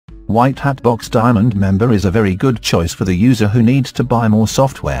Whitehatbox Diamond Member is a very good choice for the user who needs to buy more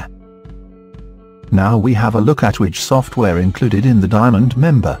software. Now we have a look at which software included in the Diamond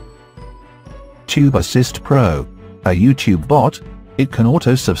Member. TubeAssistPro, a YouTube bot. It can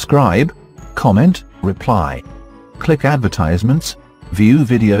auto-subscribe, comment, reply, click advertisements, view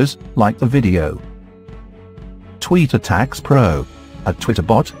videos, like the video. TweeterTax Pro, a Twitter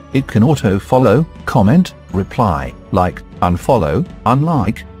bot. It can auto-follow, comment, reply, like, unfollow,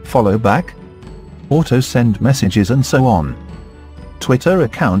 unlike, follow back, auto-send messages and so on. Twitter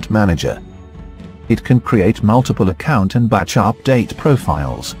Account Manager. It can create multiple account and batch update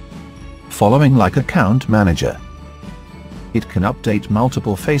profiles. Following like Account Manager. It can update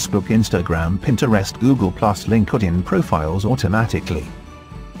multiple Facebook, Instagram, Pinterest, Google+, LinkedIn profiles automatically.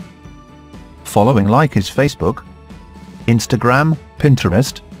 Following like is Facebook, Instagram,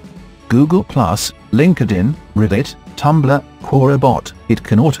 Pinterest, Google+, LinkedIn, Reddit, Tumblr, Quora bot. It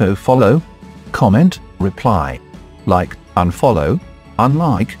can auto-follow, comment, reply, like, unfollow,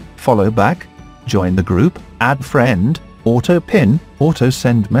 unlike, follow back, join the group, add friend, auto-pin,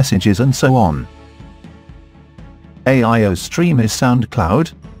 auto-send messages and so on.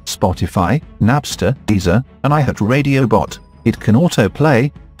 AIOStream-SoundCloud, Spotify, Napster, Deezer, and iHeartRadio bot. It can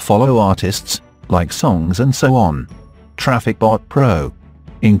auto-play, follow artists, like songs and so on. TrafficBot Pro.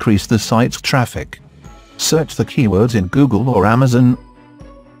 Increase the site's traffic. Search the keywords in Google or Amazon,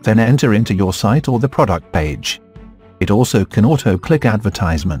 then enter into your site or the product page. It also can auto-click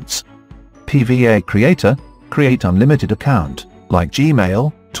advertisements. PVACreator, create unlimited account, like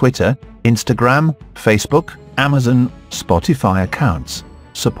Gmail, Twitter, Instagram, Facebook, Amazon, Spotify accounts.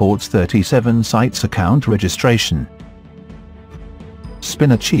 Supports 37 sites account registration.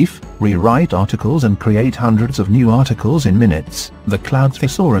 SpinnerChief, rewrite articles and create hundreds of new articles in minutes. The Cloud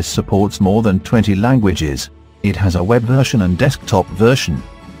Thesaurus supports more than 20 languages. It has a web version and desktop version.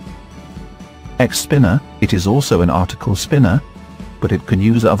 Xspinner, it is also an article spinner, but it can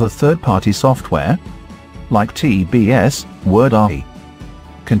use other third-party software, like TBS, WordArt.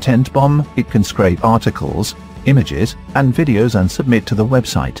 ContentBomb, it can scrape articles, images, and videos and submit to the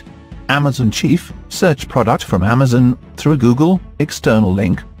website. AmazonChief, search product from Amazon, through Google, external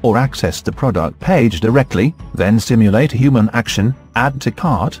link, or access the product page directly, then simulate human action, add to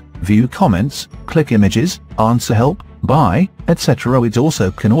cart, view comments, click images, answer help, buy, etc. It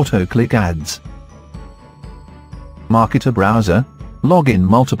also can auto-click ads. MarketerBrowser, log in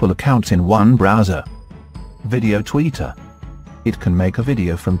multiple accounts in one browser. VideoTweeter. It can make a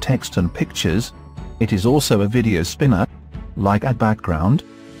video from text and pictures. It is also a video spinner, like add background,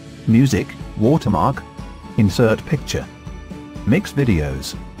 music, watermark, insert picture, mix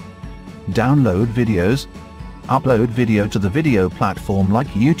videos, download videos, upload video to the video platform like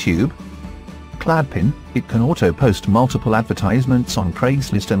YouTube. Cladpin, it can auto-post multiple advertisements on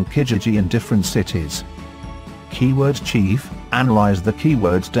Craigslist and Kijiji in different cities. KeywordChief, analyze the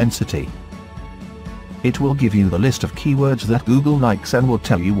keywords density. It will give you the list of keywords that Google likes and will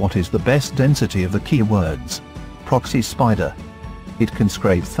tell you what is the best density of the keywords. Proxy Spider. It can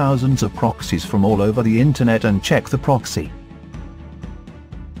scrape thousands of proxies from all over the internet and check the proxy.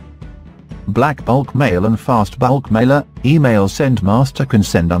 BotChief and FastBulkMailer, Email Send Master can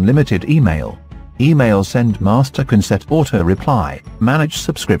send unlimited email. Email Send Master can set auto-reply, manage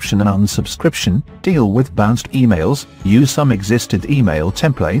subscription and unsubscription, deal with bounced emails, use some existed email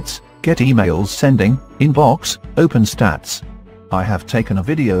templates, get emails sending, inbox, open stats. I have taken a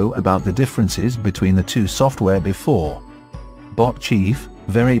video about the differences between the two software before. BotChief,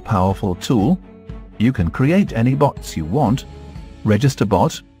 very powerful tool. You can create any bots you want, register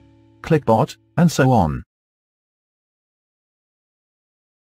bot, click bot, and so on.